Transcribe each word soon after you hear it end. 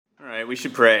right, we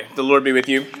should pray. The Lord be with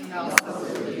you. And also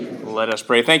with you. Let us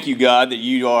pray. Thank you, God, that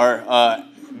you are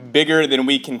bigger than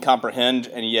we can comprehend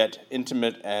and yet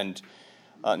intimate and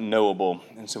knowable.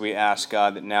 And so we ask,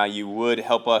 God, that now you would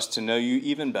help us to know you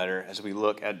even better as we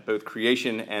look at both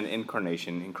creation and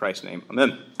incarnation. In Christ's name,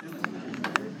 amen.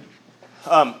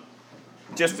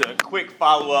 Just a quick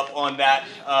follow-up on that.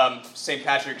 St.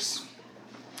 Patrick's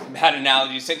had an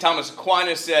analogy. St. Thomas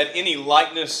Aquinas said, any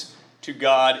likeness to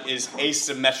God is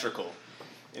asymmetrical,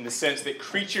 in the sense that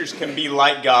creatures can be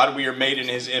like God. We are made in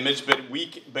his image, but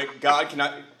God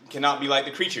cannot be like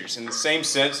the creatures. In the same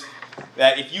sense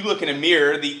that if you look in a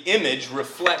mirror, the image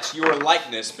reflects your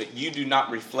likeness, but you do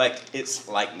not reflect its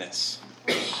likeness.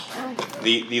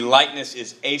 The likeness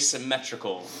is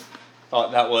asymmetrical.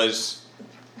 Thought that was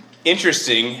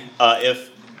interesting, if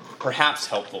perhaps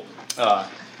helpful.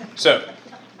 So,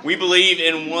 we believe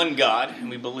in one God, and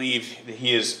we believe that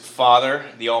he is Father,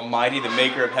 the Almighty, the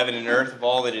maker of heaven and earth, of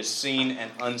all that is seen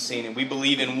and unseen. And we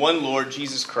believe in one Lord,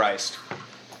 Jesus Christ.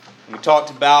 And we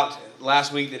talked about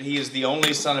last week that he is the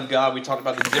only Son of God. We talked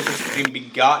about the difference between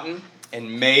begotten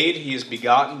and made. He is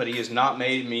begotten, but he is not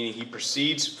made, meaning he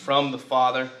proceeds from the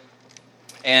Father.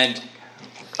 And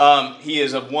he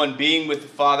is of one being with the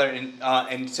Father.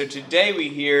 And so today we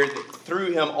hear that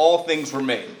through him all things were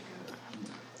made.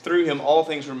 Through him all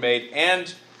things were made,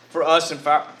 and for us and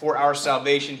for our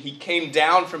salvation, he came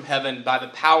down from heaven by the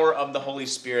power of the Holy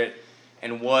Spirit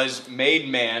and was made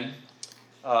man,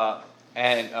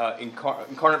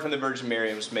 incarnate from the Virgin Mary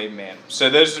and was made man. So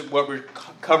those are what we're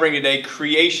covering today,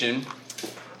 creation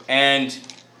and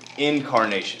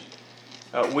incarnation.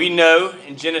 We know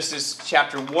in Genesis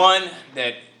chapter 1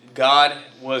 that God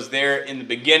was there in the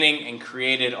beginning and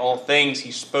created all things.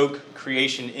 He spoke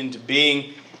creation into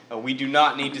being. We do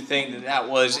not need to think that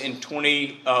was in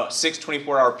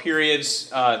 24-hour periods.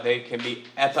 They can be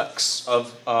epochs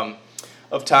of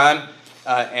time,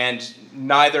 and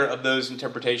neither of those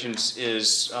interpretations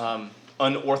is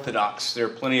unorthodox. There are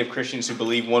plenty of Christians who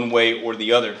believe one way or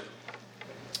the other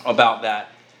about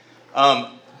that.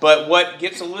 But what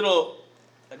gets a little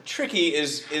tricky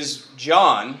is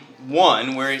John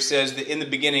 1, where it says that in the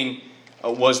beginning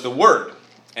was the Word.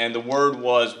 And the Word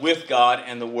was with God,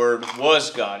 and the Word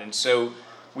was God. And so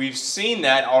we've seen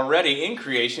that already in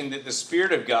creation, that the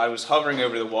Spirit of God was hovering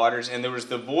over the waters, and there was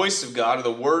the voice of God, or the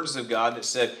words of God, that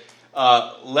said,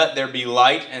 let there be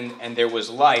light, and there was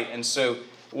light. And so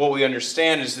what we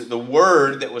understand is that the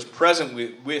Word that was present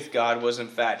with God was in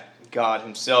fact God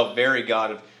himself, very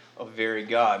God of very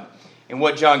God. And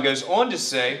what John goes on to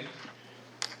say,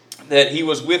 that he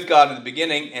was with God in the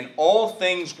beginning, and all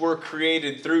things were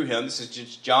created through him. This is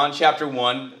just John chapter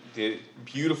 1, the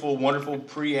beautiful, wonderful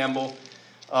preamble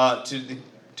to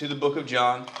the book of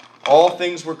John. All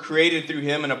things were created through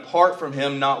him, and apart from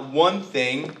him, not one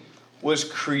thing was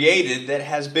created that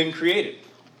has been created.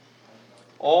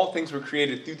 All things were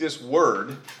created through this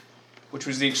word, which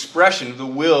was the expression of the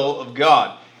will of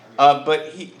God.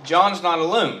 But John's not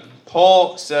alone.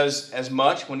 Paul says as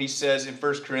much when he says in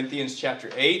 1 Corinthians chapter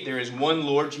 8, there is one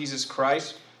Lord Jesus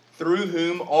Christ, through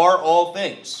whom are all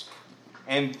things,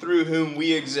 and through whom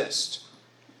we exist.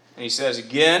 And he says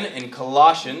again in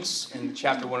Colossians, in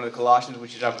chapter 1 of the Colossians,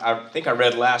 which is, I think I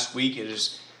read last week, it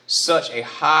is such a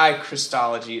high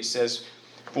Christology. It says,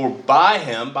 for by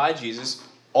him, by Jesus,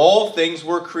 all things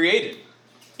were created,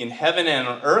 in heaven and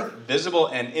on earth, visible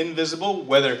and invisible,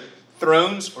 whether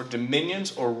thrones or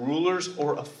dominions or rulers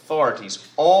or authorities.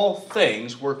 All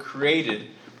things were created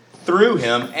through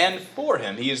him and for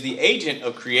him. He is the agent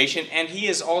of creation, and he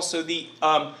is also the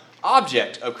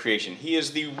object of creation. He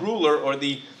is the ruler, or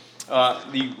the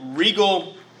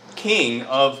regal king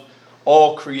of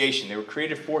all creation. They were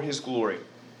created for his glory.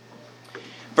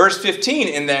 Verse 15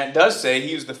 in that does say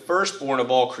he was the firstborn of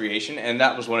all creation, and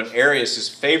that was one of Arius'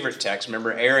 favorite texts.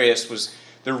 Remember, Arius was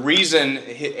the reason.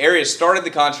 Arius started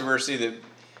the controversy that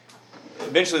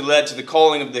eventually led to the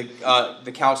calling of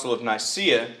the Council of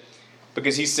Nicaea,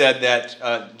 because he said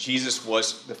that Jesus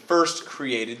was the first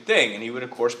created thing. And he would,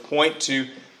 of course, point to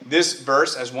this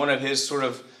verse as one of his sort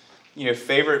of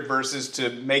favorite verses to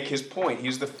make his point.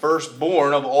 He's the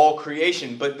firstborn of all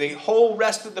creation. But the whole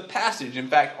rest of the passage, in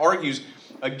fact, argues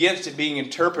against it being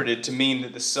interpreted to mean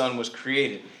that the Son was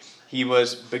created. He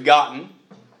was begotten,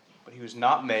 but he was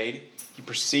not made. He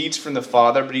proceeds from the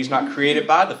Father, but he's not created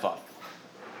by the Father.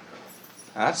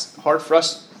 Now, that's hard for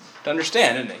us to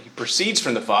understand, isn't it? He proceeds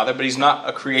from the Father, but he's not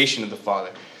a creation of the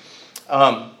Father.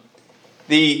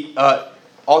 The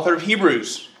author of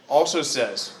Hebrews also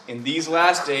says, in these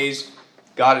last days,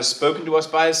 God has spoken to us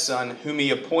by his Son, whom he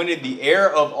appointed the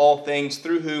heir of all things,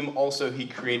 through whom also he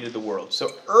created the world.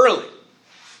 So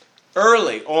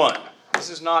early on, This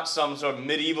is not some sort of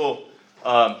medieval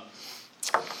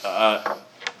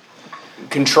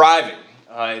contriving.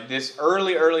 This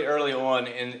early on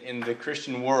in the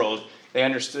Christian world, they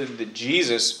understood that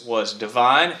Jesus was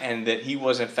divine and that he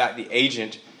was, in fact, the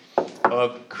agent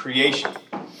of creation.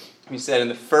 He said in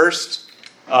the first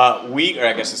week, or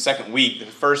I guess the second week, the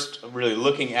first really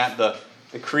looking at the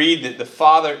creed, that the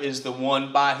Father is the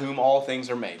one by whom all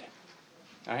things are made.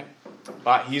 All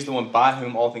right? He's the one by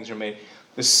whom all things are made.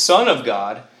 The Son of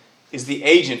God is the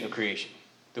agent of creation,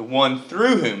 the one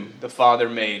through whom the Father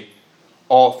made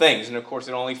all things. And of course,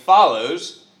 it only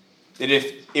follows that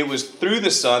if it was through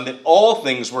the Son that all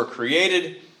things were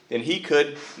created, then he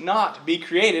could not be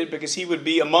created because he would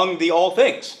be among the all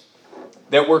things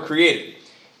that were created.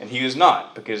 And he was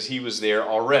not, because he was there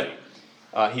already.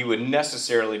 He would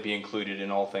necessarily be included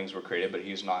in all things were created, but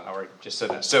he is not. I already just said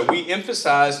that. So we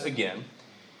emphasize again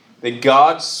that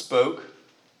God spoke,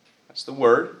 that's the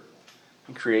word,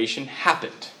 and creation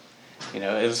happened.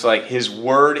 It's like his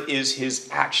word is his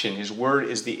action. His word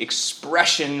is the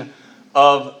expression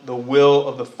of the will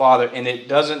of the Father. And he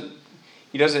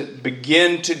doesn't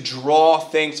begin to draw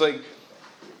things like,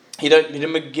 he doesn't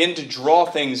begin to draw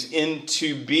things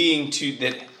into being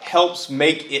that helps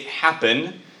make it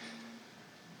happen.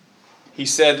 He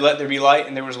said, let there be light,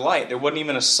 and there was light. There wasn't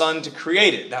even a sun to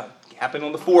create it. That happened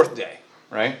on the fourth day,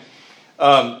 right?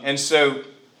 And so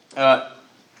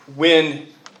when...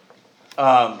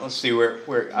 let's see, where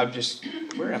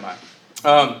am I?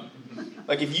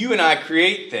 Like if you and I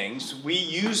create things, we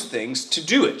use things to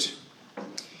do it.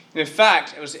 And in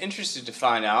fact, I was interested to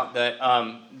find out that,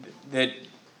 that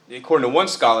according to one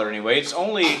scholar anyway, it's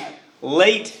only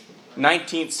late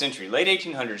 19th century, late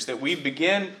 1800s, that we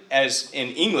begin as in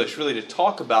English really to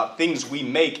talk about things we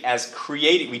make as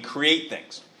creating. We create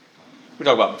things. We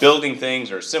talk about building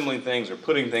things or assembling things or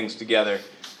putting things together.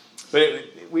 But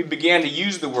we began to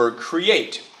use the word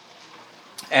create.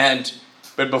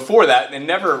 But before that, they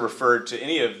never referred to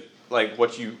any of like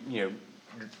what a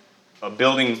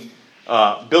building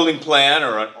plan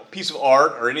or a piece of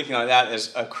art or anything like that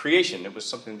as a creation. It was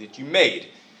something that you made.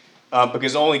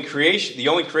 Because the only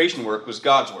creation work was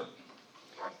God's work.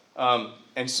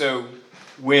 And so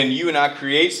when you and I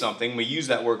create something, we use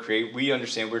that word create, we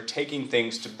understand we're taking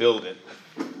things to build it.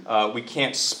 We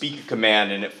can't speak a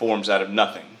command and it forms out of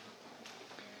nothing.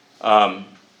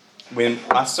 When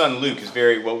my son Luke is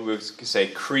very, what we would say,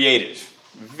 creative,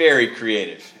 very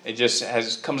creative. It just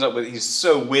he's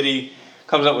so witty,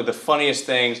 comes up with the funniest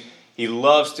things. He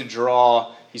loves to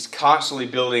draw. He's constantly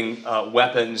building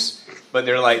weapons, but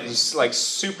he's like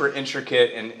super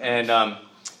intricate. And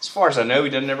as far as I know, he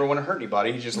doesn't ever want to hurt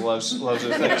anybody. He just loves those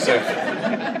things. So,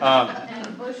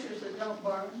 and bushes that don't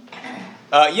burn.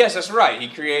 Yes, that's right.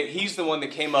 He's the one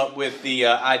that came up with the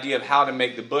idea of how to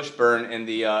make the bush burn in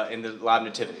the live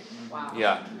nativity. Wow.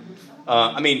 Yeah.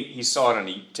 He saw it on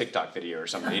a TikTok video or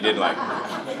something. He did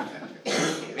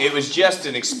it was just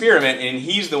an experiment, and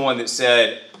he's the one that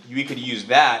said we could use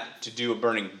that to do a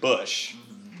burning bush.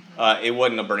 It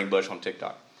wasn't a burning bush on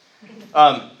TikTok.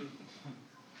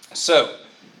 So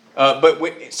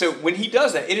when he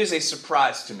does that, it is a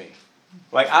surprise to me.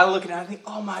 Like I look at it and I think,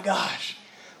 oh my gosh,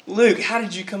 Luke, how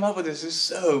did you come up with this? This is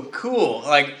so cool.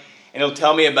 And he'll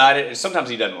tell me about it, and sometimes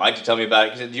he doesn't like to tell me about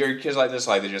it because your kids like this,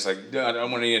 they're just like, I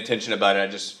don't want any attention about it. I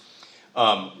just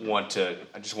want to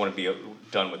be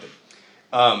done with it.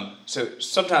 So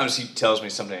sometimes he tells me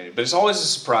something, but it's always a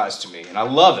surprise to me, and I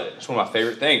love it. It's one of my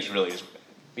favorite things, really, is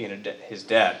being his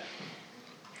dad.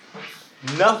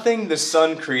 Nothing the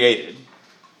Son created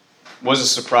was a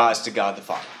surprise to God the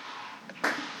Father.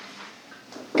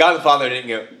 God the Father didn't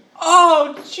go,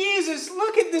 oh, Jesus,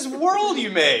 look at this world you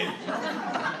made.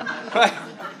 Right?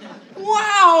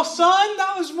 Wow, son,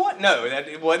 that was what? No,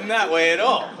 it wasn't that way at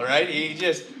all, right?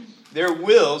 Their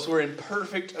wills were in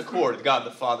perfect accord. God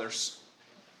the Father,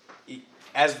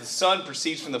 as the Son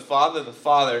proceeds from the Father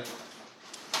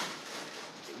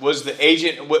was the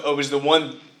agent, was the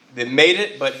one that made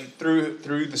it, but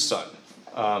through the Son.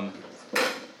 And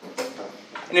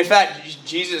in fact,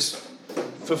 Jesus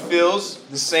fulfills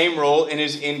the same role in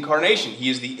his incarnation. He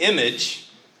is the image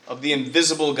of the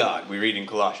invisible God, we read in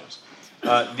Colossians.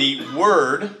 The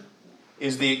Word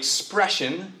is the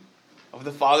expression of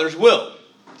the Father's will.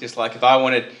 Just like if I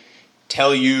want to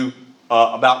tell you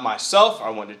about myself, or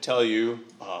I want to tell you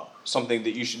something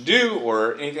that you should do,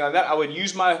 or anything like that, I would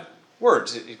use my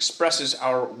words. It expresses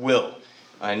our will.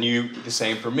 And the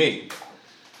same for me.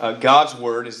 God's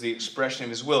word is the expression of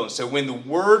his will. And so when the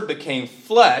word became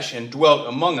flesh and dwelt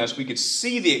among us, we could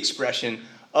see the expression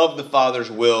of the Father's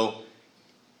will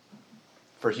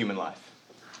for human life.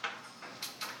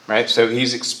 Right? So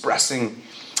he's expressing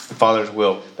the Father's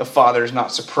will. The Father is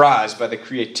not surprised by the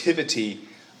creativity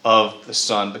of the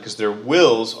Son because their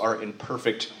wills are in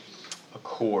perfect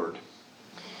accord.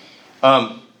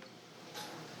 I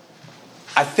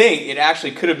think it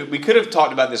actually could have been, we could have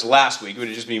talked about this last week. It would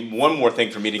have just been one more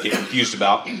thing for me to get confused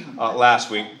about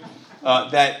last week.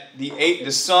 That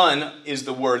the Son is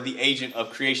the Word, the agent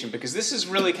of creation, because this is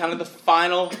really kind of the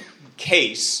final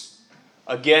case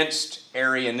against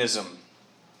Arianism.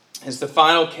 It's the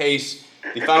final case,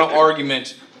 the final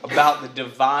argument about the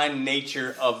divine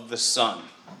nature of the Son.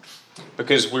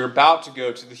 Because we're about to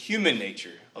go to the human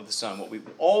nature of the Son. What we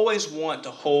always want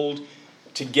to hold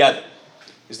together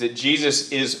is that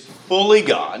Jesus is fully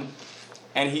God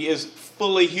and he is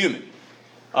fully human.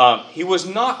 He was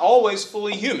not always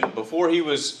fully human. Before he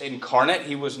was incarnate,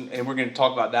 he was, and we're going to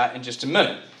talk about that in just a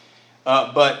minute.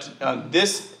 But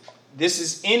this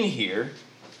is in here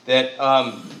that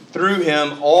through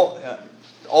him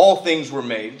all things were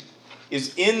made,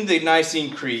 is in the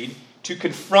Nicene Creed to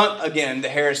confront again the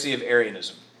heresy of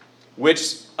Arianism,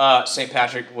 which St.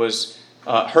 Patrick was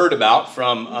heard about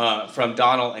from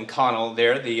Donald and Connell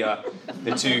there,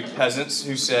 the two peasants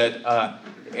who said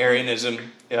Arianism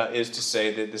is to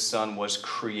say that the Son was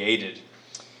created.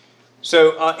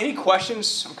 So, any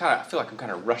questions? I feel like I'm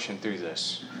kind of rushing through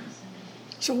this.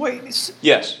 So wait.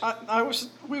 Yes.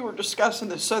 We were discussing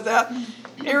this. So that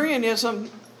Arianism,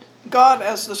 God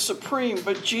as the supreme,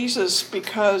 but Jesus,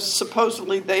 because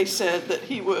supposedly they said that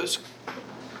he was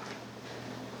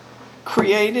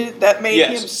created, that made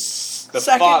him the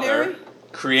secondary? Father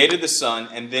created the Son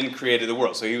and then created the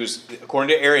world. So he was, according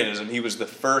to Arianism, he was the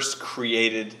first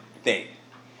created thing.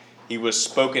 He was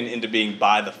spoken into being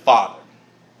by the Father.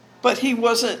 But he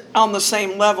wasn't on the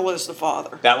same level as the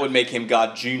Father. That would make him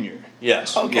God Jr.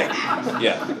 Yes. Okay.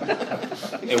 Yeah.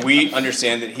 And we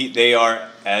understand that they are,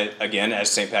 again,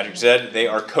 as St. Patrick said, they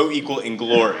are co-equal in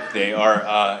glory. They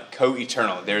are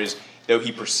co-eternal. Though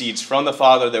he proceeds from the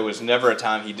Father, there was never a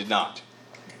time he did not.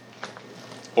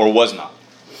 Or was not.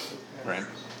 Right?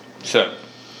 So.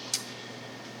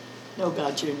 No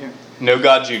God Jr. No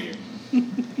God Jr.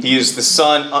 He is the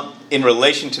Son in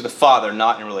relation to the Father,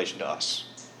 not in relation to us.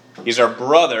 He's our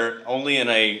brother only in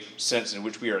a sense in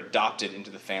which we are adopted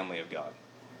into the family of God.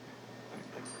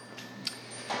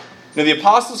 Now, the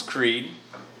Apostles' Creed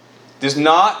does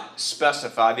not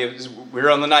specify, we're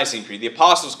on the Nicene Creed, the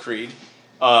Apostles' Creed,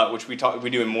 which we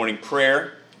do in morning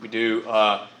prayer, we do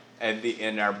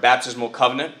in our baptismal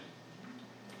covenant.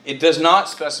 It does not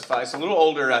specify, it's a little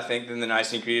older, I think, than the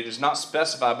Nicene Creed. It does not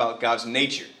specify about God's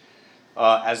nature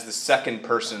as the second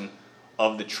person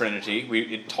of the Trinity.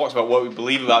 It talks about what we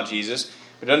believe about Jesus.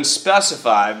 It doesn't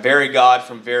specify very God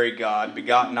from very God,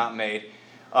 begotten, not made.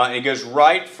 And it goes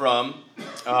right from,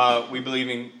 we believe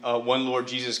in one Lord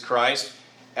Jesus Christ,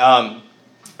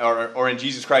 or in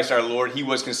Jesus Christ our Lord. He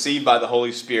was conceived by the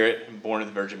Holy Spirit and born of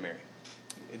the Virgin Mary.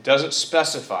 It doesn't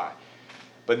specify.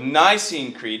 But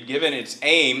Nicene Creed, given its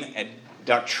aim at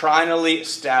doctrinally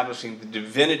establishing the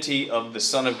divinity of the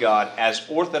Son of God as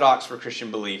orthodox for Christian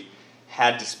belief,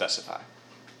 had to specify.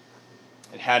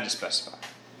 It had to specify.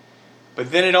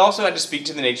 But then it also had to speak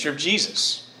to the nature of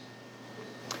Jesus.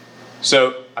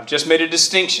 So I've just made a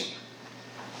distinction.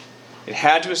 It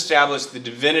had to establish the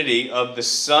divinity of the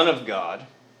Son of God,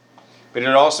 but it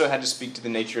also had to speak to the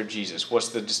nature of Jesus. What's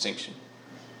the distinction?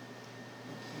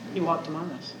 He walked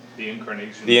among us. The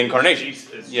incarnation. The incarnation.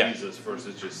 Is yeah. Jesus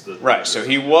versus just the... Right, so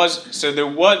he was, so there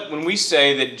was, when we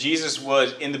say that Jesus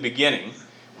was in the beginning,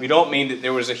 we don't mean that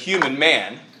there was a human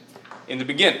man in the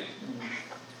beginning.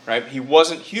 Right? He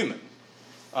wasn't human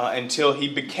until he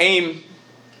became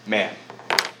man.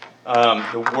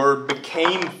 The Word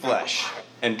became flesh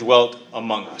and dwelt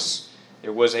among us.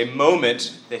 There was a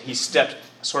moment that he stepped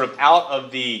sort of out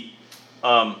of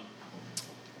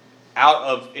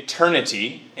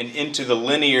eternity and into the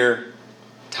linear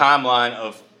timeline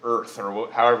of earth,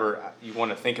 or however you want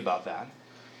to think about that.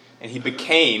 And he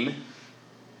became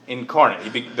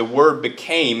incarnate. The Word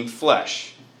became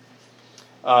flesh.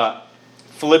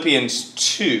 Philippians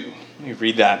 2. Let me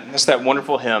read that. That's that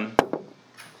wonderful hymn. I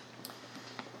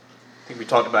think we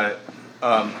talked about it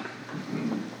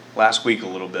last week a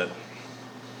little bit.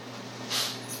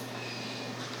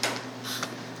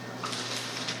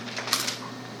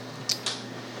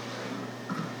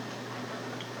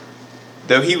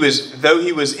 Though he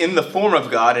was in the form of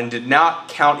God and did not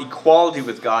count equality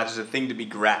with God as a thing to be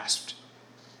grasped.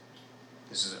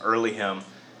 This is an early hymn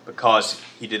because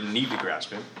he didn't need to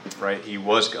grasp it, right? He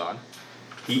was God.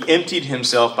 He emptied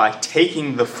himself by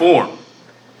taking the form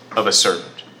of a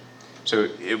servant. So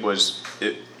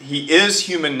he is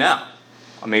human now.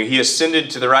 I mean, he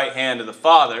ascended to the right hand of the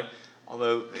Father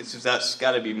although that's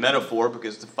got to be metaphor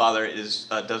because the Father he's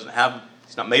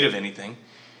not made of anything.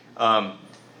 And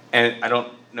I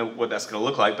don't know what that's going to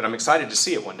look like, but I'm excited to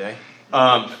see it one day.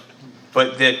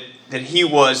 But that he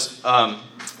was,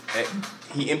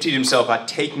 he emptied himself by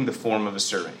taking the form of a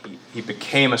servant. He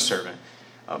became a servant,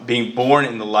 being born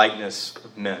in the likeness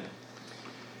of men.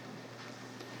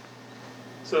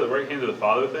 So the right hand of the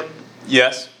Father thing?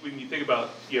 Yes. When you think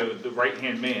about, the right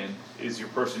hand man is your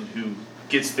person who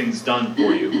gets things done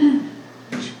for you.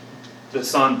 The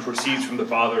Son proceeds from the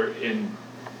Father and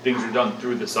things are done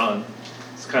through the Son.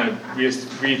 It's kind of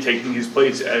retaking his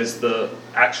place as the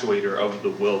actuator of the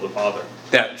will of the Father.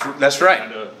 That's right.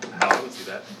 Kind of how I would see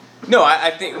that. No,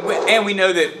 I think, and we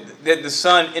know that the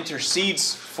Son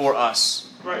intercedes for us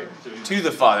to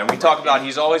the Father. And we talk about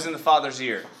he's always in the Father's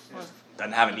ear.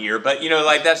 Doesn't have an ear, but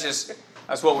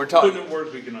that's what we're talking. Putting in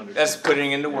words we can understand. That's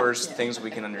putting into words things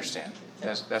we can understand.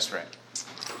 That's right.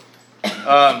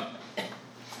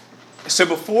 So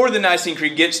before the Nicene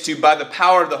Creed gets to by the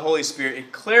power of the Holy Spirit,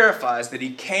 it clarifies that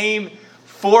he came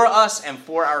for us and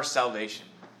for our salvation.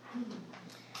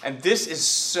 And this is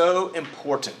so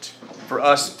important for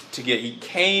us to get. He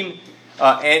came,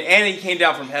 and he came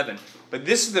down from heaven. But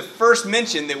this is the first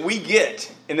mention that we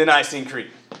get in the Nicene Creed.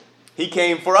 He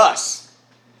came for us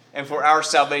and for our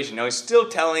salvation. Now, he's still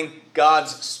telling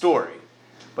God's story,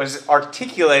 but he's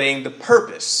articulating the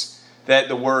purpose that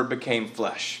the Word became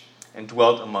flesh and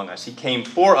dwelt among us. He came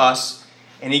for us,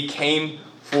 and he came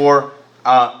for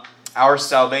our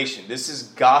salvation. This is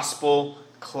gospel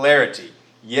clarity.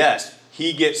 Yes,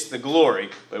 he gets the glory,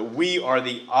 but we are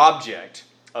the object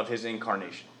of his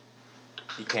incarnation.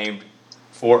 He came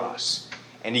for us,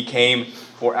 and he came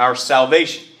for our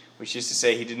salvation, which is to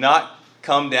say he did not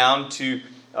come down to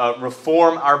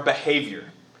reform our behavior,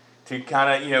 to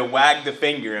kind of, wag the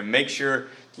finger and make sure,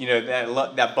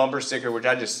 that bumper sticker, which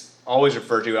I just always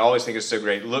refer to, I always think is so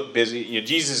great, look busy,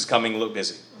 Jesus is coming, look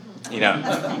busy,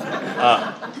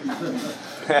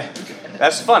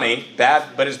 That's funny,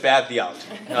 but it's bad theology.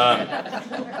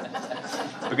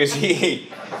 Because he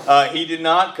did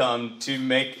not come to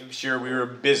make sure we were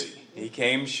busy. He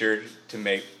came to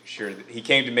make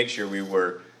sure we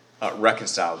were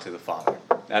reconciled to the Father.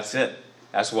 That's it.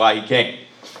 That's why he came.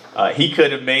 He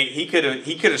could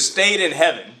have stayed in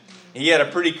heaven. He had a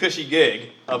pretty cushy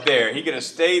gig up there. He could have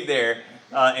stayed there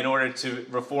in order to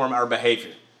reform our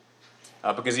behavior,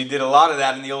 because he did a lot of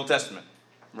that in the Old Testament,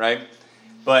 right?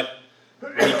 But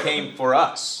he came for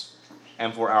us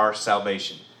and for our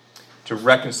salvation, to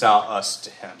reconcile us to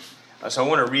him. So I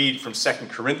want to read from 2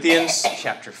 Corinthians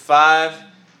chapter 5.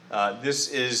 This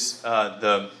is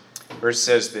the verse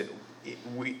says that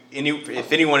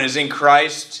if anyone is in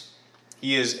Christ,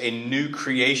 he is a new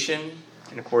creation.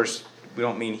 And of course, we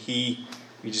don't mean he,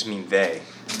 we just mean they.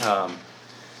 That's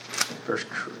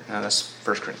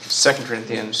 1 Corinthians. 2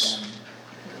 Corinthians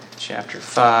chapter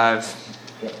 5.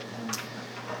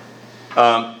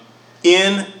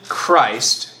 In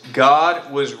Christ,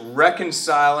 God was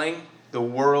reconciling the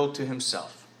world to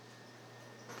himself.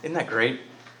 Isn't that great?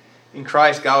 In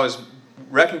Christ, God was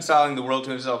reconciling the world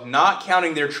to himself, not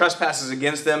counting their trespasses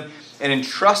against them, and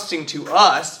entrusting to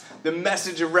us the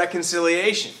message of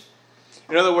reconciliation.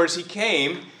 In other words, he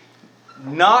came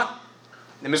not,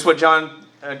 and this is what John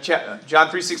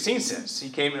 3:16 says. He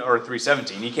came, or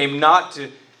 3:17. He came not to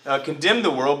condemn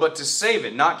the world, but to save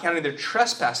it, not counting their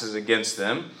trespasses against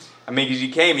them. I mean, because he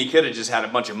came, he could have just had a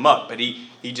bunch of muck, but he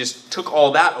just took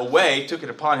all that away, took it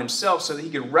upon himself so that he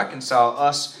could reconcile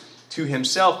us to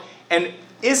himself. And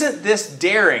isn't this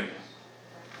daring?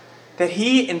 That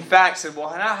he, in fact, said, well,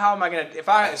 now how am I going to, if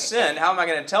I sin, how am I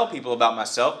going to tell people about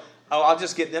myself? Oh, I'll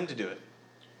just get them to do it.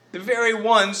 The very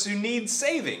ones who need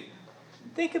saving.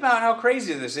 Think about how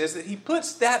crazy this is, that he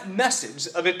puts that message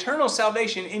of eternal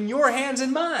salvation in your hands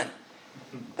and mine.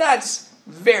 That's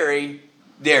very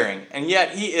daring. And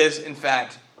yet he is, in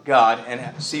fact, God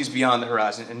and sees beyond the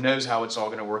horizon and knows how it's all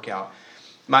going to work out.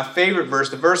 My favorite verse,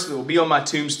 the verse that will be on my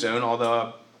tombstone, although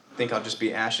I think I'll just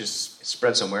be ashes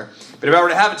spread somewhere. But if I were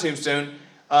to have a tombstone,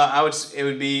 it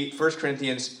would be 1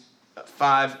 Corinthians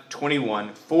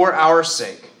 5:21. For our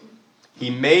sake, he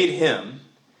made him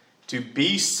to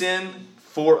be sin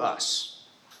for us,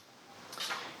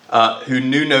 who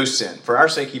knew no sin. For our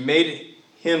sake, he made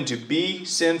him to be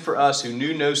sin for us who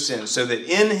knew no sin, so that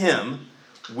in him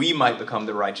we might become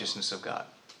the righteousness of God.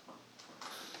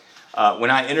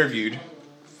 When I interviewed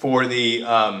for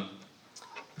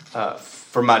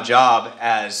for my job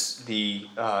as the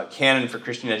canon for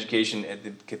Christian education at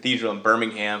the cathedral in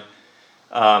Birmingham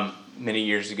many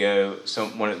years ago,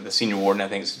 one of the senior warden, I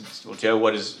think, said, well, Joe,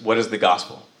 what is the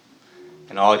gospel?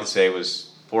 And all I could say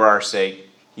was, for our sake,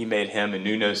 he made him who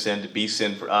knew no sin to be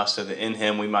sin for us, so that in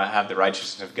him we might have the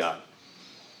righteousness of God.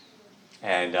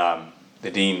 And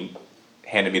the dean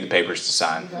handed me the papers to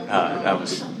sign.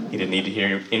 He didn't need to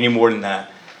hear any more than that.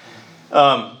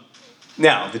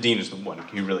 Now, the dean is the one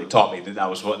who really taught me that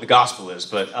was what the gospel is,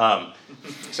 but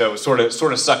so it was sort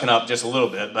of sucking up just a little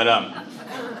bit, but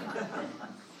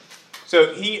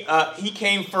so he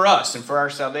came for us and for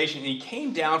our salvation, and he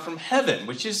came down from heaven,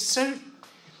 which is so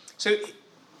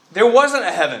there wasn't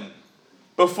a heaven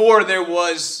before there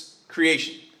was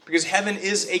creation, because heaven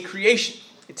is a creation.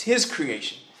 It's his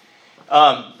creation,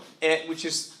 which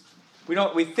is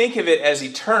we think of it as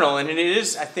eternal, and it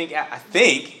is. I think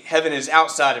heaven is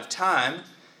outside of time,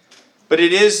 but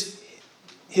it is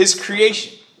his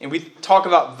creation. And we talk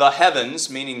about the heavens,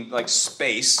 meaning like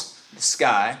space, the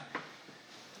sky.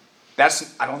 I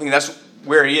don't think that's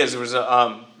where he is. There was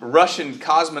a Russian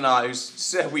cosmonaut who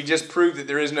said we just proved that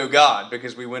there is no God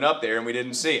because we went up there and we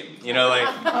didn't see him.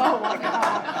 Oh my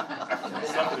God.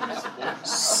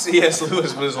 C.S.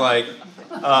 Lewis was like,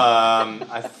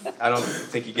 I don't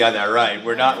think you got that right.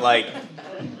 We're not like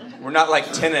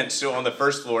tenants on the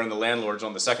first floor and the landlord's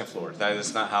on the second floor.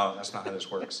 That's not how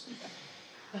this works.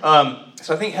 So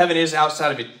I think heaven is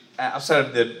outside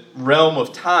of the realm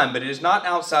of time, but it is not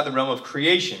outside the realm of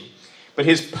creation. But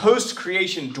his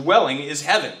post-creation dwelling is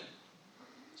heaven.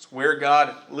 It's where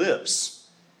God lives.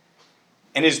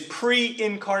 And his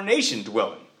pre-incarnation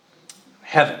dwelling,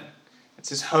 heaven. It's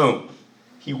his home.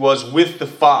 He was with the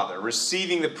Father,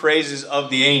 receiving the praises of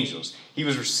the angels. He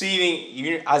was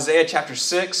receiving Isaiah chapter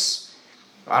 6.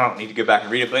 I don't need to go back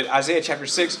and read it, but Isaiah chapter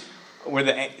 6, where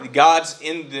the God's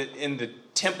in the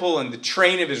temple and the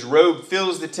train of his robe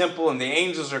fills the temple and the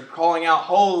angels are calling out,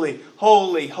 holy,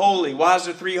 holy, holy. Why is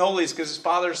there three holies? Because it's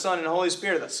Father, Son, and Holy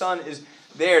Spirit. The Son is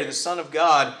there. The Son of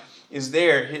God is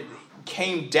there. He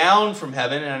came down from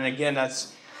heaven, and again,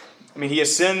 he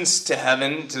ascends to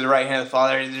heaven, to the right hand of the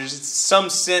Father. There's some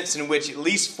sense in which, at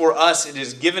least for us, it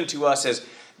is given to us as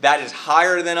that is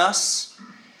higher than us,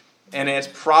 and it's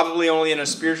probably only in a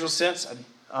spiritual sense.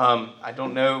 I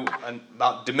don't know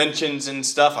about dimensions and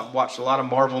stuff. I've watched a lot of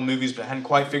Marvel movies, but I hadn't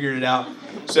quite figured it out.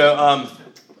 So,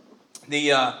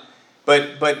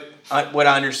 what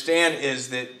I understand is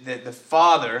that the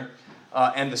Father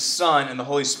and the Son and the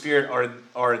Holy Spirit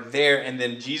are there, and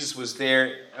then Jesus was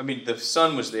there. The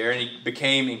Son was there, and he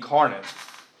became incarnate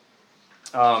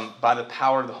by the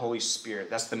power of the Holy Spirit.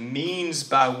 That's the means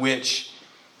by which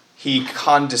he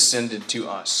condescended to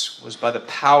us, was by the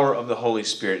power of the Holy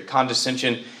Spirit.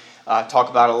 Condescension, talk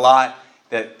about a lot.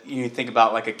 That you think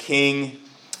about like a king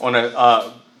on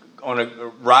a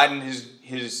riding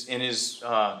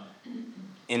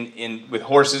with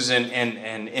horses and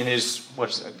in his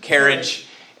carriage,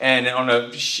 and on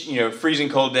a freezing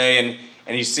cold day,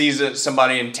 and he sees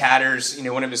somebody in tatters,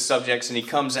 one of his subjects, and he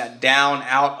comes down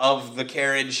out of the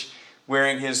carriage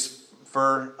wearing his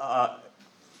fur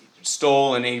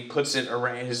stole, and he puts it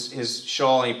around his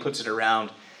shawl, and he puts it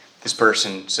around this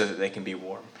person so that they can be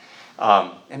warm.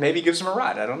 And maybe he gives him a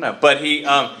ride, I don't know. But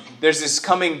there's this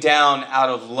coming down out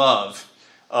of love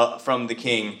from the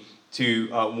king to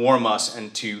warm us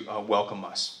and to welcome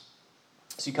us.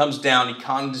 So he comes down, he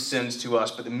condescends to us,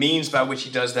 but the means by which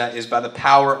he does that is by the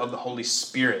power of the Holy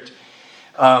Spirit.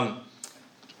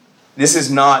 This is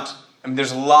not...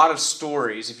 there's a lot of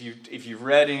stories, if you've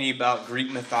read any about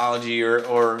Greek mythology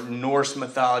or Norse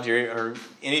mythology or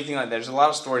anything like that, there's a lot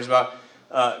of stories about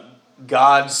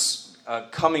gods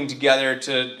coming together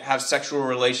to have sexual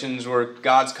relations, or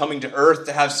gods coming to earth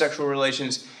to have sexual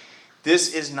relations.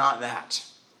 This is not that.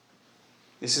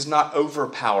 This is not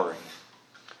overpowering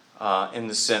in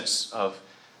the sense of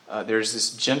there's this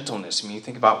gentleness. You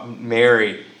think about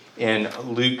Mary in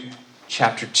Luke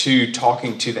chapter 2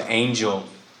 talking to the angel.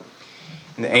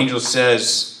 And the angel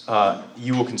says,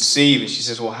 you will conceive. And she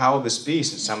says, well, how will this be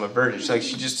since I'm a virgin?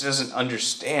 She just doesn't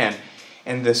understand.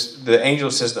 And the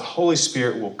angel says, the Holy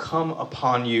Spirit will come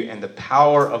upon you, and the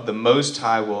power of the Most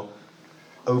High will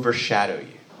overshadow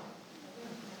you.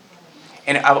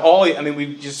 And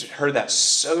we've just heard that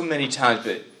so many times,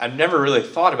 but I've never really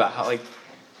thought about how,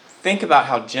 think about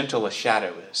how gentle a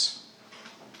shadow is.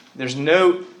 There's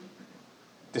no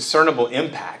discernible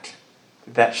impact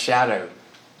that shadow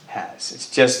has. It's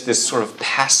just this sort of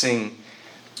passing,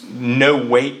 no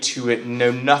weight to it,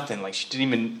 no nothing. She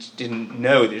didn't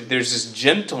know. There's this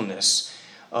gentleness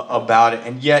about it,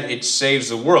 and yet it saves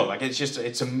the world.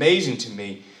 It's amazing to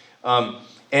me.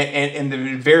 And in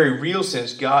the very real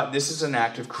sense, God, this is an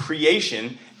act of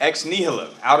creation ex nihilo,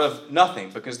 out of nothing,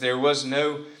 because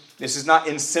this is not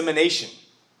insemination.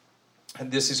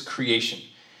 This is creation.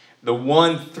 The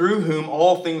one through whom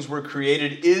all things were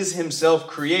created is himself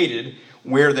created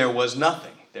where there was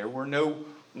nothing. There were no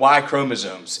Y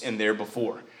chromosomes in there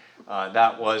before.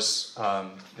 That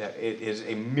it is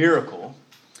a miracle.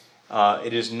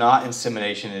 It is not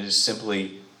insemination. It is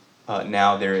simply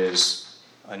now there is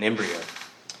an embryo.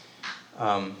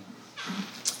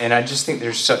 And I just think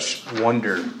there's such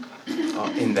wonder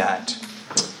in that.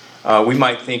 We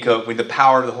might think of, with the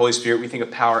power of the Holy Spirit, we think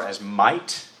of power as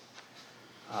might,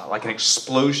 like an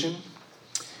explosion.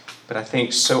 But I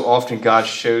think so often God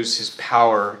shows his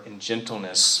power in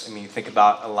gentleness. I mean, you think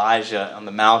about Elijah on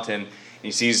the mountain, and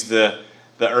he sees the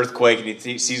earthquake, and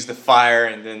he sees the fire,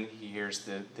 and then he hears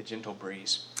the gentle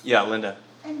breeze. Yeah, Linda.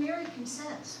 And Mary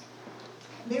consents.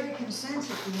 Mary consents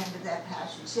at the end of that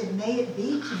passage. Said, "May it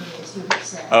be to me as you have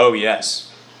said." Oh,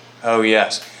 yes. Oh,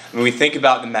 yes. When we think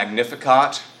about the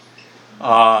Magnificat,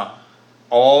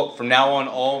 from now on,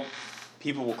 all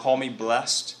people will call me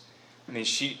blessed. I mean,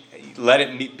 let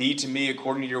it be to me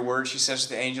according to your word, she says to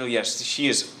the angel. Yes, she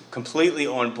is completely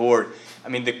on board. I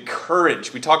mean, the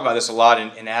courage, we talk about this a lot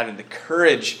in Advent, the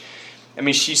courage. I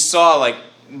mean, she saw, like,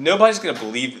 nobody's going to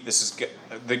believe that this is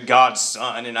the God's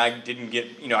son, and I didn't get,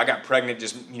 I got pregnant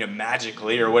just,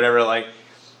 magically or whatever. Like,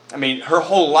 I mean, her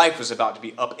whole life was about to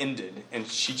be upended, and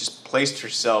she just placed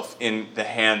herself in the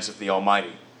hands of the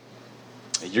Almighty.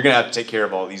 You're going to have to take care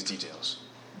of all these details.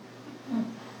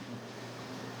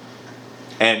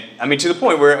 And, I mean, to the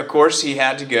point where, of course, he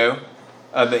had to go,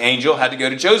 the angel had to go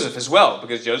to Joseph as well,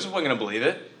 because Joseph wasn't going to believe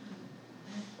it.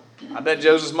 I bet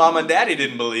Joseph's mom and daddy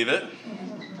didn't believe it.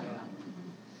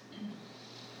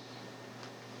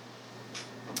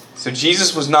 So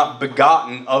Jesus was not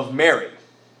begotten of Mary.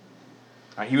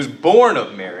 He was born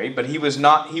of Mary, but he was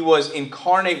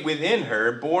incarnate within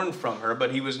her, born from her,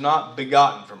 but he was not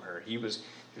begotten from her.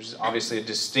 There's obviously a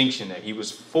distinction there. He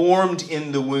was formed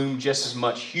in the womb just as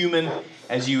much human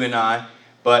as you and I,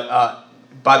 but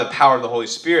by the power of the Holy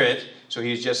Spirit, so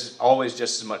he's always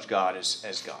just as much God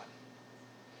as God.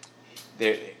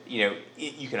 There,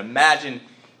 you can imagine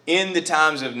in the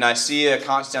times of Nicaea,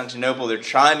 Constantinople, they're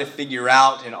trying to figure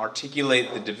out and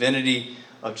articulate the divinity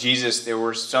of Jesus. There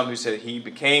were some who said he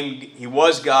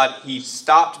was God. He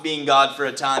stopped being God for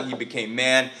a time. He became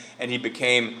man, and he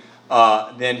became,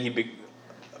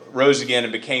 rose again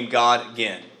and became God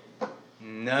again.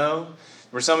 No.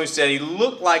 There were some who said he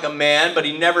looked like a man, but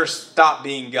he never stopped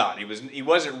being God. He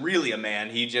wasn't really a man.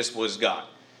 He just was God.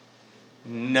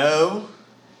 No.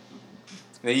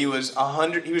 He was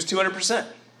 200%.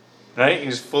 Right? He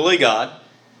was fully God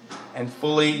and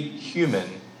fully human.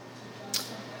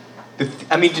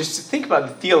 Just think about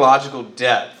the theological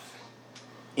depth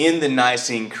in the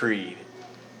Nicene Creed,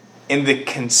 in the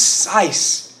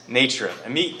concise nature of it. I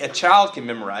mean, a child can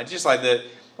memorize, just like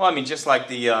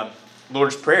the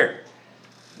Lord's Prayer.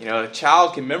 A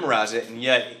child can memorize it and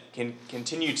yet can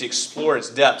continue to explore its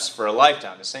depths for a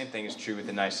lifetime. The same thing is true with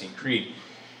the Nicene Creed.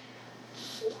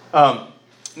 Now,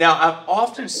 I've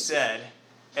often said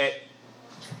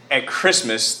at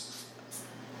Christmas,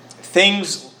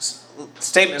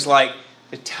 statements like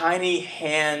the tiny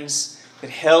hands that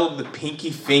held the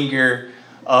pinky finger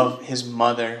of his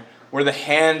mother were the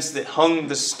hands that hung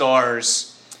the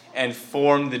stars and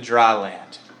formed the dry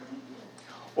land.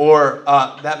 Or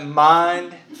that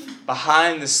mind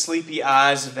behind the sleepy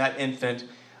eyes of that infant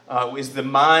is the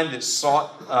mind that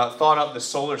thought up the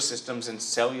solar systems and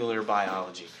cellular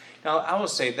biology. Now, I will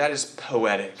say that is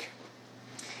poetic.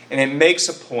 And it makes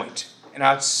a point. And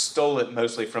I stole it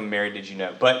mostly from Mary, Did You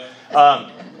Know? But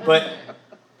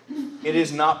it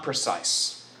is not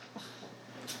precise.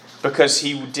 Because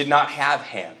he did not have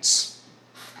hands.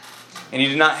 And he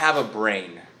did not have a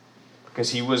brain.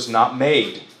 Because he was not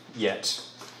made yet.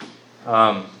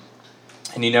 And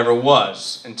he never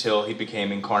was until he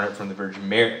became incarnate from the Virgin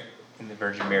Mary.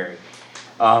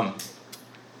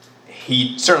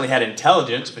 He certainly had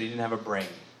intelligence, but he didn't have a brain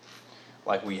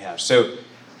like we have. So,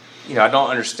 I don't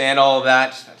understand all of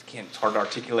that. It's hard to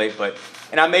articulate,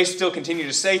 and I may still continue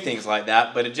to say things like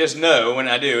that, but just know when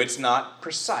I do, it's not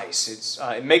precise.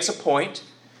 It makes a point,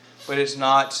 but it's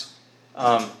not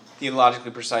theologically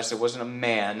precise. There wasn't a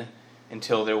man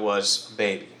until there was a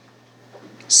baby.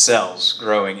 Cells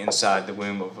growing inside the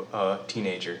womb of a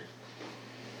teenager.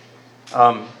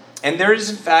 And there is,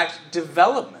 in fact,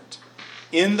 development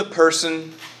in the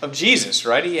person of Jesus,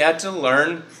 right? He had to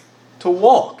learn to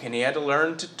walk, and he had to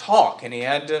learn to talk, and he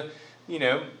had to,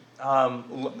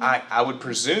 I would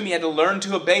presume he had to learn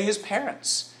to obey his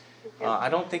parents. I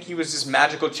don't think he was this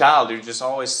magical child who just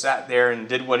always sat there and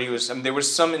did what he was. There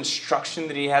was some instruction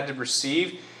that he had to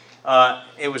receive.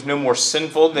 It was no more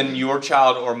sinful than your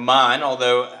child or mine,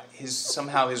 although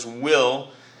somehow his will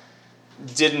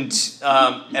didn't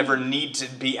ever need to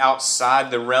be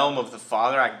outside the realm of the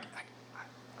Father. I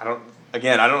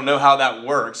don't know how that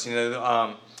works.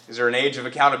 Is there an age of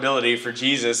accountability for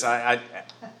Jesus?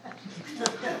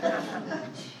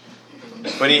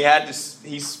 But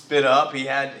he spit up. He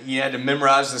had to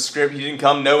memorize the script. He didn't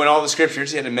come knowing all the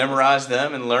scriptures. He had to memorize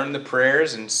them and learn the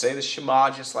prayers and say the Shema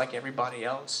just like everybody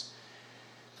else.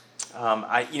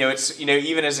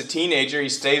 Even as a teenager, he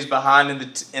stays behind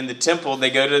in the temple.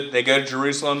 They go to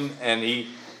Jerusalem, and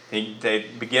they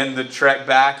begin the trek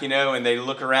back, and they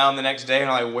look around the next day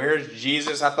and are like, "Where's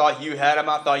Jesus? I thought you had him.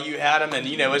 I thought you had him." And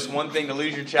it's one thing to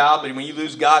lose your child, but when you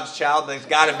lose God's child, there's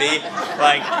got to be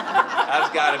like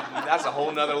that's a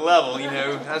whole nother level,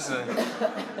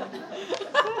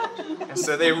 And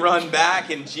so they run back,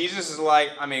 and Jesus is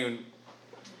like,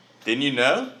 didn't you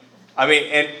know?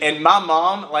 And my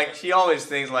mom, she always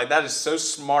thinks that is so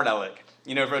smart aleck,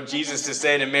 for Jesus to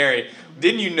say to Mary,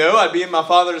 "Didn't you know I'd be in my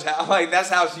Father's house?" That's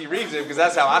how she reads it, because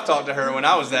that's how I talked to her when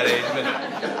I was that age.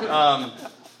 But,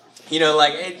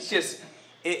 it's just,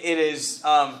 it is,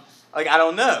 I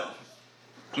don't know.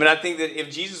 I think that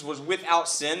if Jesus was without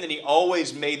sin, then he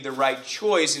always made the right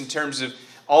choice in terms of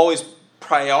always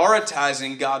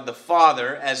prioritizing God the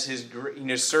Father as his,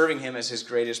 serving him as his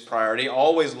greatest priority,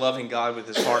 always loving God with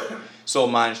his heart, soul,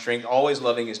 mind, and strength, always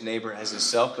loving his neighbor as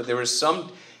himself. But there was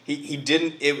he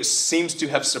didn't, seems to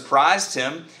have surprised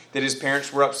him that his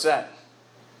parents were upset.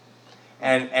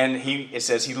 And it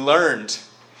says he learned,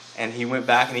 and he went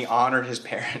back and he honored his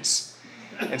parents.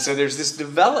 And so there's this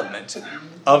development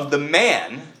of the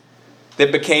man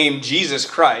that became Jesus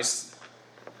Christ.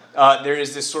 There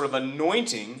is this sort of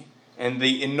anointing and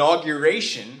the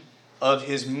inauguration of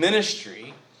his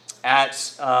ministry at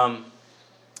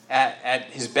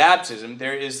his baptism.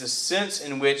 There is a sense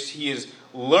in which he is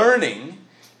learning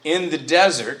in the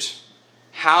desert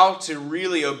how to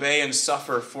really obey and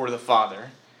suffer for the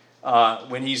Father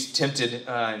when he's tempted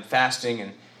and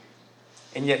fasting.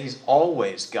 And yet he's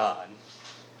always God.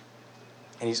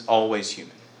 And he's always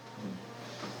human.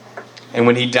 And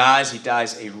when he dies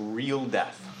a real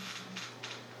death.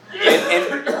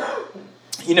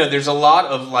 And there's a lot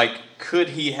of could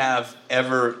he have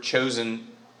ever chosen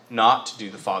not to do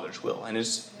the Father's will? And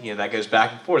that goes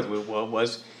back and forth.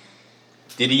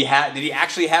 Did he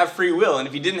actually have free will? And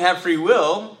if he didn't have free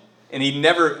will, and he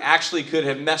never actually could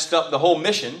have messed up the whole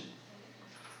mission,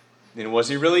 then was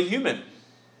he really human?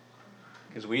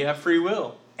 Because we have free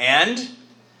will. And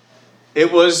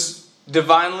it was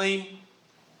divinely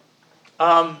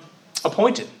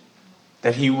appointed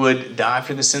that he would die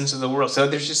for the sins of the world. So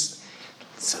there's just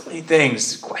so many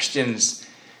things, questions,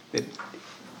 that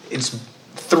it's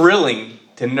thrilling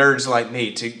to nerds like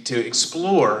me to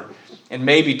explore, and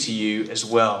maybe to you as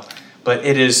well. But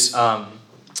it is,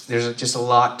 there's just a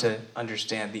lot to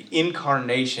understand. The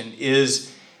incarnation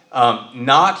is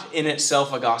not in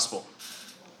itself a gospel.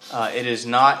 It is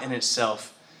not in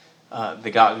itself the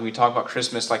God. When we talk about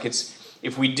Christmas,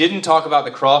 if we didn't talk about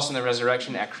the cross and the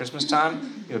resurrection at Christmas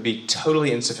time, it would be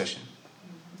totally insufficient.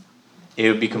 It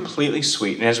would be completely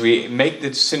sweet. And as we make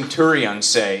the centurion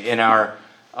say in our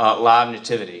live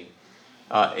nativity,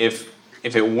 if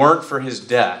it weren't for his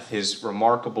death, his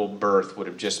remarkable birth would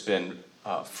have just been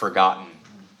forgotten,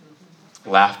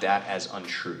 laughed at as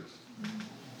untrue.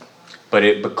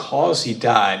 But because he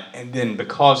died, and then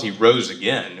because he rose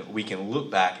again, we can look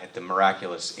back at the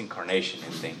miraculous incarnation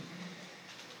and think,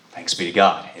 thanks be to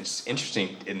God. It's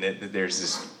interesting in that there's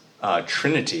this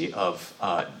trinity of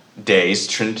days,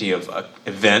 trinity of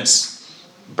events,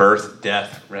 birth,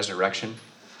 death, resurrection,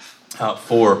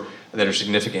 that are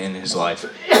significant in his life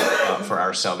for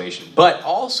our salvation. But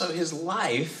also his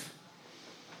life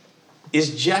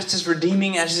is just as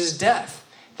redeeming as his death.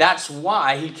 That's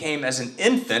why he came as an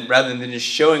infant rather than just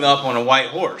showing up on a white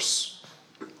horse.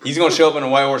 He's going to show up on a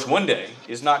white horse one day.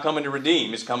 He's not coming to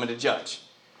redeem, he's coming to judge.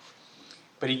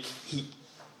 But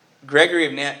Gregory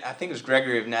of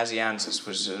Nazianzus,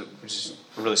 which is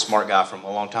a really smart guy from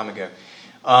a long time ago,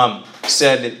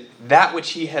 said that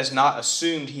which he has not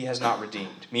assumed, he has not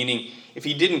redeemed. Meaning, if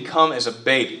he didn't come as a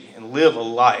baby and live a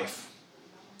life,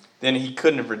 then he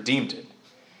couldn't have redeemed it.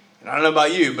 And I don't know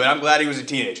about you, but I'm glad he was a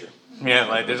teenager.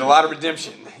 There's a lot of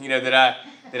redemption, that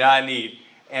I need.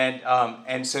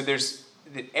 And so there's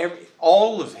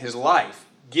all of his life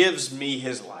gives me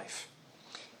his life.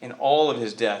 And all of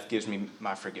his death gives me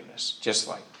my forgiveness, just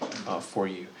like for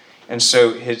you. And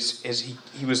so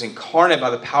he was incarnate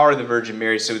by the power of the Virgin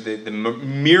Mary, so the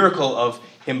miracle of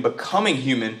him becoming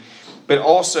human, but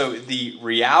also the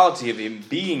reality of him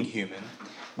being human,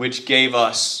 which gave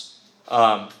us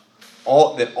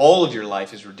all of your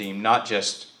life is redeemed, not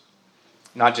just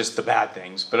Not just the bad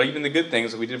things, but even the good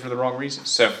things that we did for the wrong reasons.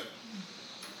 So,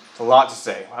 it's a lot to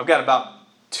say. I've got about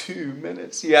 2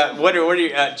 minutes. Yeah, what are you,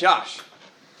 Josh?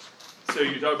 So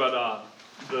you talk about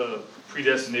the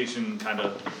predestination kind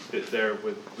of bit there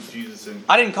with Jesus and.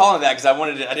 I didn't call it that because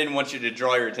I didn't want you to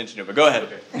draw your attention to it. But go ahead.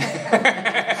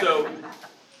 Okay. So,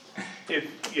 if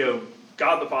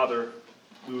God the Father,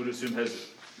 we would assume has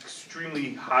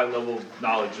extremely high level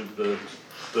knowledge of the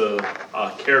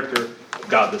character of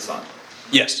God the Son.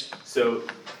 Yes. So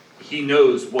he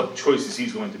knows what choices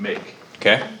he's going to make.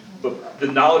 Okay. But the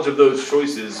knowledge of those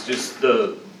choices, just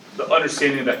the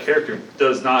understanding of that character,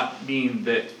 does not mean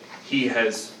that he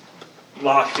has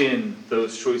locked in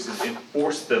those choices and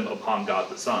forced them upon God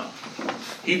the Son.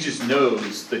 He just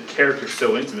knows the character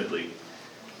so intimately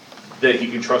that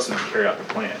he can trust him to carry out the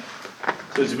plan.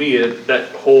 So to me,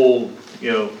 that whole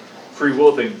free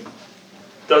will thing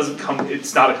doesn't come.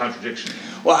 It's not a contradiction.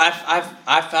 Well,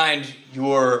 I find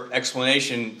your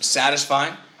explanation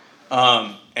satisfying,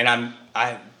 and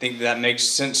I think that makes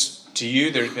sense to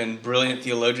you. There's been brilliant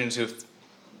theologians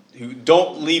who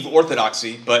don't leave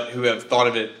orthodoxy, but who have thought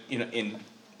of it in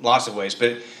lots of ways.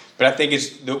 But I think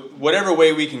it's whatever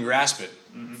way we can grasp it.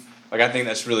 Mm-hmm. Like I think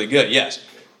that's really good. Yes,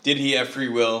 did he have free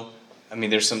will? I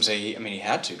mean, there's some say he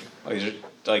had to.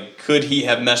 Like could he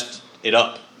have messed it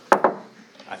up?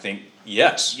 I think.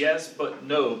 Yes. Yes, but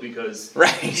no, because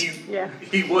right.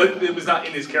 he would. It was not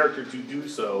in his character to do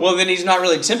so. Well, then he's not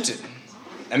really tempted.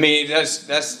 I mean,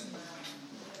 that's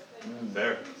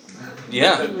there.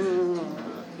 Yeah,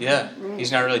 yeah.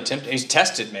 He's not really tempted. He's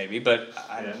tested maybe, but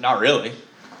not really.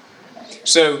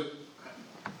 So,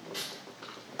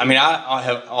 I mean, I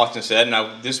have often said,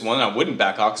 and this one I wouldn't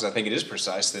back off because I think it is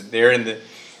precise that there in the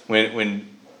when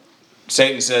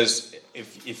Satan says,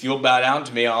 If you'll bow down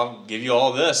to me, I'll give you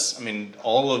all this. I mean,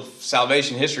 all of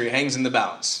salvation history hangs in the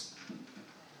balance.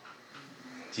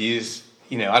 Jesus,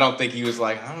 I don't think he was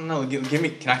like, I don't know, give me,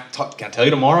 can I tell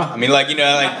you tomorrow? I mean, can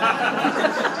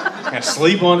I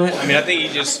sleep on it? I mean, I think he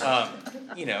just, I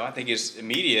think it's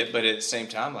immediate, but at the same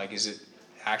time, is it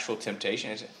actual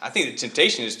temptation? I think the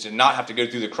temptation is to not have to go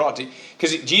through the cross,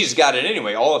 because Jesus got it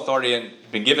anyway. All authority had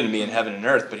been given to me in heaven and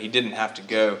earth, but he didn't have to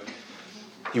go.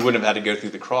 He wouldn't have had to go through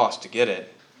the cross to get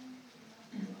it,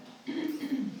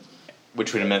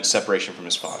 which would have meant separation from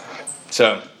his Father.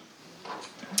 So,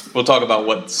 we'll talk about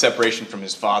what separation from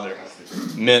his Father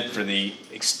meant for the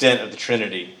extent of the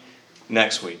Trinity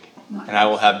next week. And I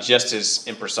will have just as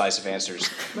imprecise of answers.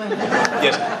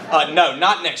 Yes. No,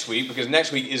 not next week, because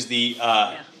next week is the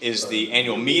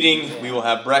annual meeting. We will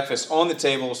have breakfast on the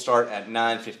table. We'll start at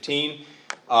 9:15.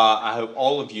 I hope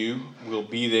all of you will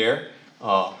be there.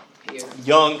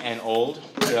 Young and old,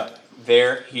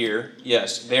 there, here,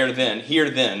 yes, there then, here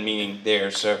then, meaning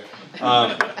there, so,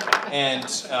 and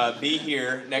be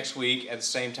here next week at the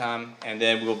same time, and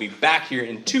then we'll be back here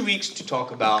in 2 weeks to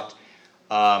talk about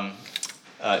death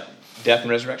and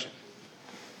resurrection.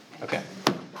 Okay.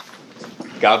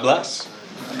 God bless.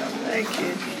 Thank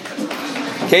you.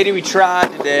 Katie, we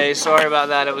tried today, sorry about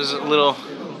that, it was a little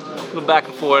back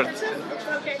and forth.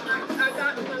 Okay, I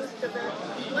got most of it.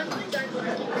 One thing I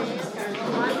wanted to ask,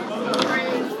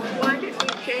 why did we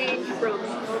change from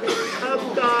of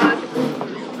God,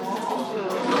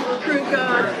 true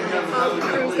God, of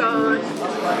true God,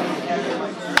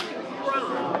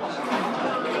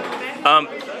 from?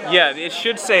 Yeah, it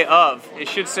should say of. It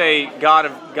should say God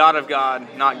of God,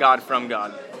 not God from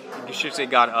God. It should say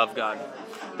God of God.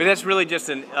 But that's really just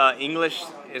an English.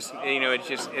 It's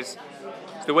it's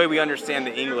the way we understand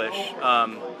the English.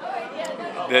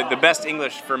 The best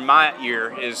English for my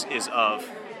ear is of.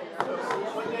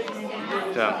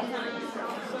 So,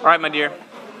 all right, my dear.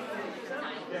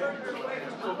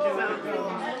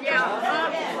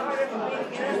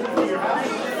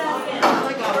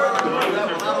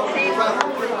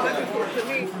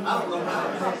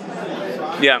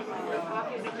 Yeah.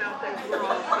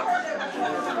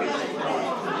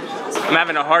 I'm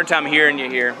having a hard time hearing you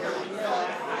here.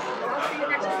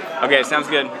 Okay, sounds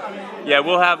good. Yeah,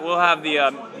 we'll have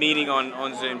the meeting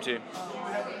on Zoom too.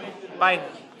 Bye.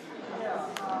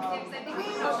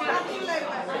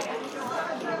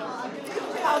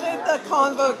 How did the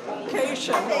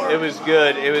convocation work? It was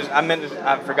good. It was.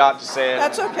 I forgot to say it.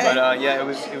 That's okay. But yeah, it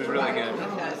was really good.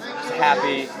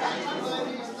 Happy,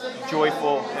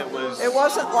 joyful. It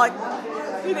wasn't like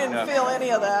you didn't feel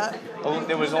any of that.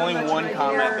 There was only one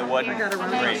comment that wasn't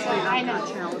great. I know.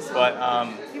 But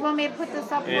You want me to put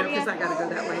this up for you? Because I gotta go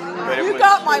that way anyway. You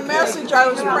got my message. I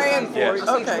was praying for you. Yes.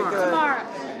 Okay, good. Tomorrow.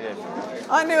 Yeah.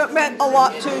 I knew it meant a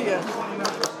lot to you.